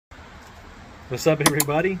What's up,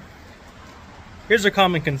 everybody? Here's a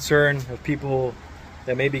common concern of people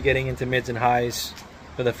that may be getting into mids and highs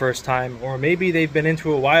for the first time, or maybe they've been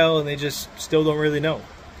into a while and they just still don't really know.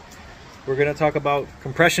 We're going to talk about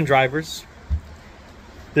compression drivers,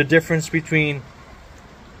 the difference between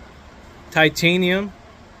titanium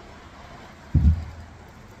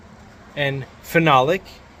and phenolic,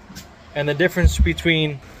 and the difference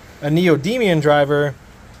between a neodymium driver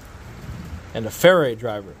and a ferrite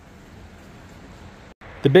driver.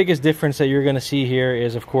 The biggest difference that you're going to see here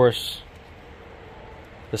is, of course,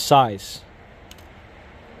 the size.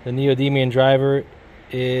 The neodymium driver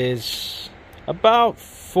is about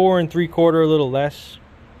 4 3/4, a little less.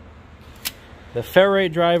 The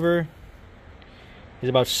ferrite driver is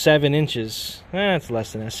about 7 inches. It's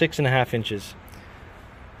less than that, 6.5 inches.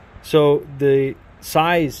 So the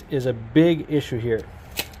size is a big issue here.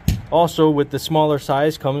 Also, with the smaller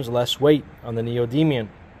size comes less weight on the neodymium.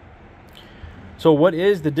 So what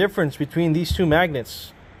is the difference between these two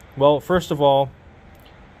magnets? Well, first of all,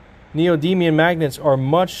 neodymium magnets are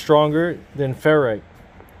much stronger than ferrite.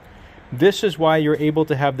 This is why you're able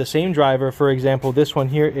to have the same driver. For example, this one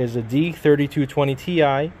here is a D3220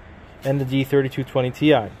 Ti and the D3220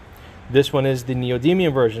 Ti. This one is the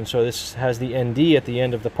neodymium version, so this has the ND at the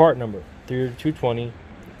end of the part number, 3220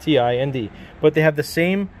 Ti ND. But they have the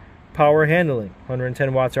same power handling,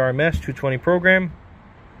 110 watts RMS, 220 program,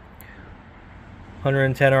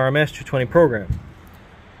 110 RMS, 220 program.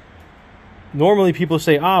 Normally people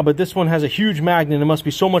say, but this one has a huge magnet, it must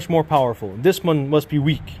be so much more powerful. This one must be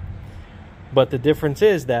weak. But the difference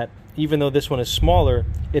is that even though this one is smaller,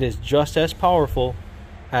 it is just as powerful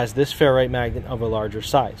as this ferrite magnet of a larger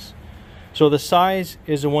size. So the size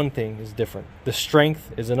is one thing, is different. The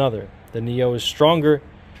strength is another. The Neo is stronger.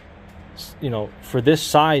 You know, for this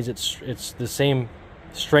size, it's the same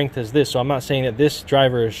strength as this. So I'm not saying that this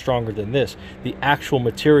driver is stronger than this. The actual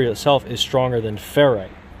material itself is stronger than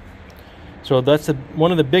ferrite. So that's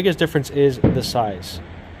one of the biggest difference is the size.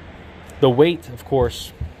 The weight, of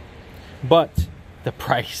course, but the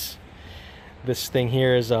price. This thing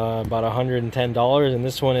here is about $110, and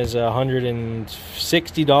this one is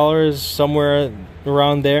 $160, somewhere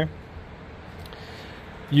around there.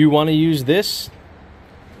 You want to use this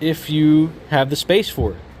if you have the space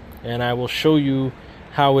for it. And I will show you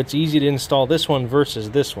how it's easy to install this one versus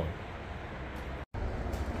this one.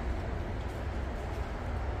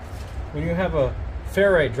 When you have a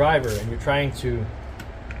ferrite driver and you're trying to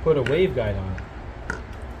put a waveguide on it,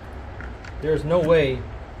 there's no way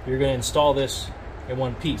you're going to install this in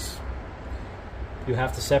one piece. You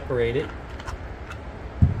have to separate it.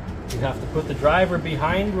 You have to put the driver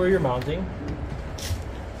behind where you're mounting,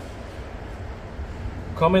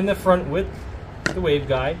 come in the front with the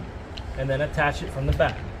waveguide, and then attach it from the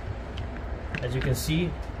back. As you can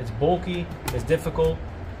see, it's bulky, it's difficult,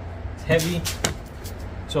 it's heavy.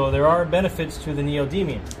 So there are benefits to the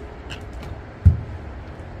neodymium.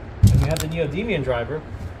 When you have the neodymium driver,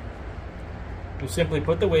 you simply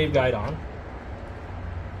put the waveguide on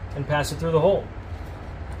and pass it through the hole.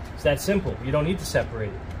 It's that simple. You don't need to separate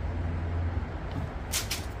it.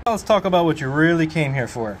 Now let's talk about what you really came here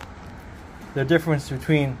for. The difference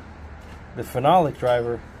between the phenolic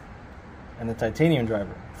driver and the titanium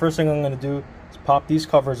driver. First thing I'm going to do is pop these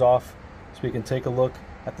covers off so we can take a look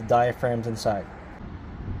at the diaphragms inside.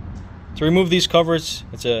 To remove these covers,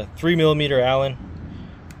 it's a 3mm Allen.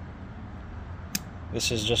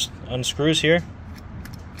 This is just unscrews here.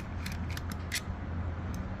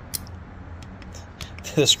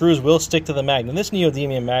 The screws will stick to the magnet. This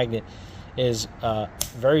neodymium magnet is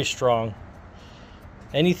very strong.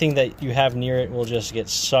 Anything that you have near it will just get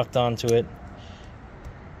sucked onto it.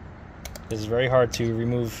 It's very hard to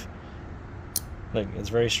remove. Look, it's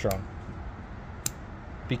very strong.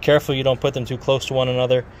 Be careful you don't put them too close to one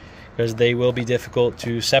another, because they will be difficult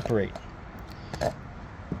to separate.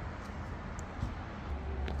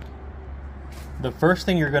 The first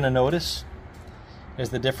thing you're going to notice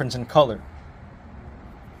is the difference in color.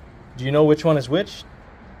 Do you know which one is which?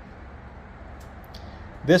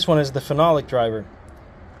 This one is the phenolic driver.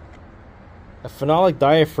 A phenolic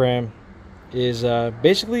diaphragm is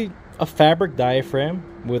basically a fabric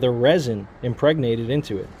diaphragm with a resin impregnated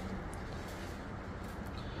into it.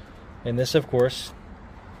 And this, of course,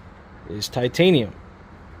 is titanium.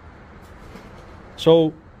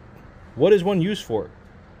 So, what is one used for?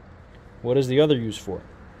 What is the other used for?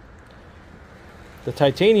 The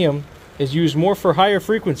titanium is used more for higher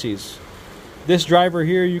frequencies. This driver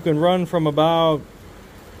here, you can run from about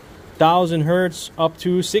 1,000 hertz up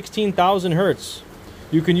to 16,000 hertz.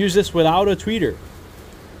 You can use this without a tweeter.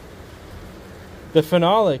 The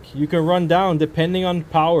Phenolic, you can run down depending on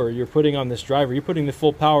power you're putting on this driver. You're putting the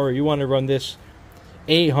full power, you want to run this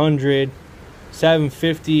 800,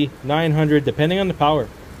 750, 900, depending on the power.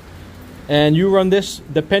 And you run this,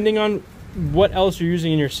 depending on what else you're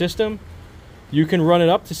using in your system, you can run it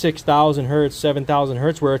up to 6,000 hertz, 7,000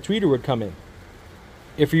 hertz, where a tweeter would come in.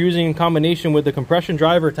 If you're using in combination with the compression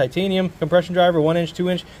driver, titanium compression driver, 1-inch,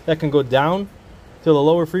 2-inch, that can go down to the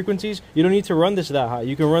lower frequencies, you don't need to run this that high.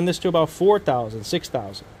 You can run this to about 4,000,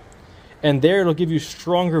 6,000. And there it'll give you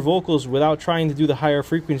stronger vocals without trying to do the higher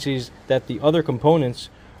frequencies that the other components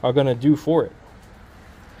are going to do for it.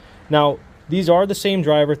 Now, these are the same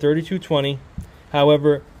driver, 3220.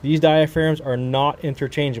 However, these diaphragms are not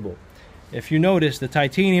interchangeable. If you notice, the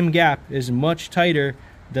titanium gap is much tighter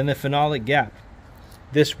than the phenolic gap.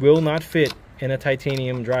 This will not fit in a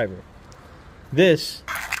titanium driver. This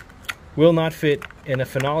will not fit in a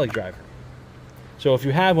phenolic driver. So if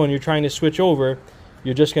you have one, you're trying to switch over,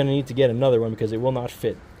 you're just going to need to get another one because it will not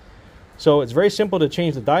fit. So it's very simple to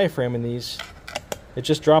change the diaphragm in these. It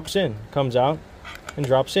just drops in, comes out, and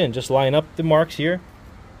drops in. Just line up the marks here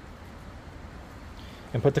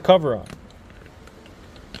and put the cover on.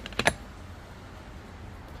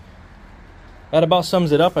 That about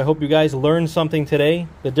sums it up. I hope you guys learned something today.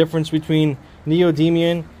 The difference between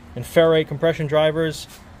neodymium and ferrite compression drivers,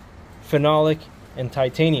 phenolic, and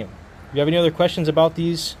titanium. If you have any other questions about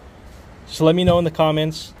these, just let me know in the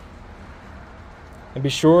comments. And be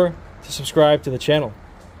sure to subscribe to the channel.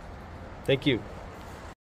 Thank you.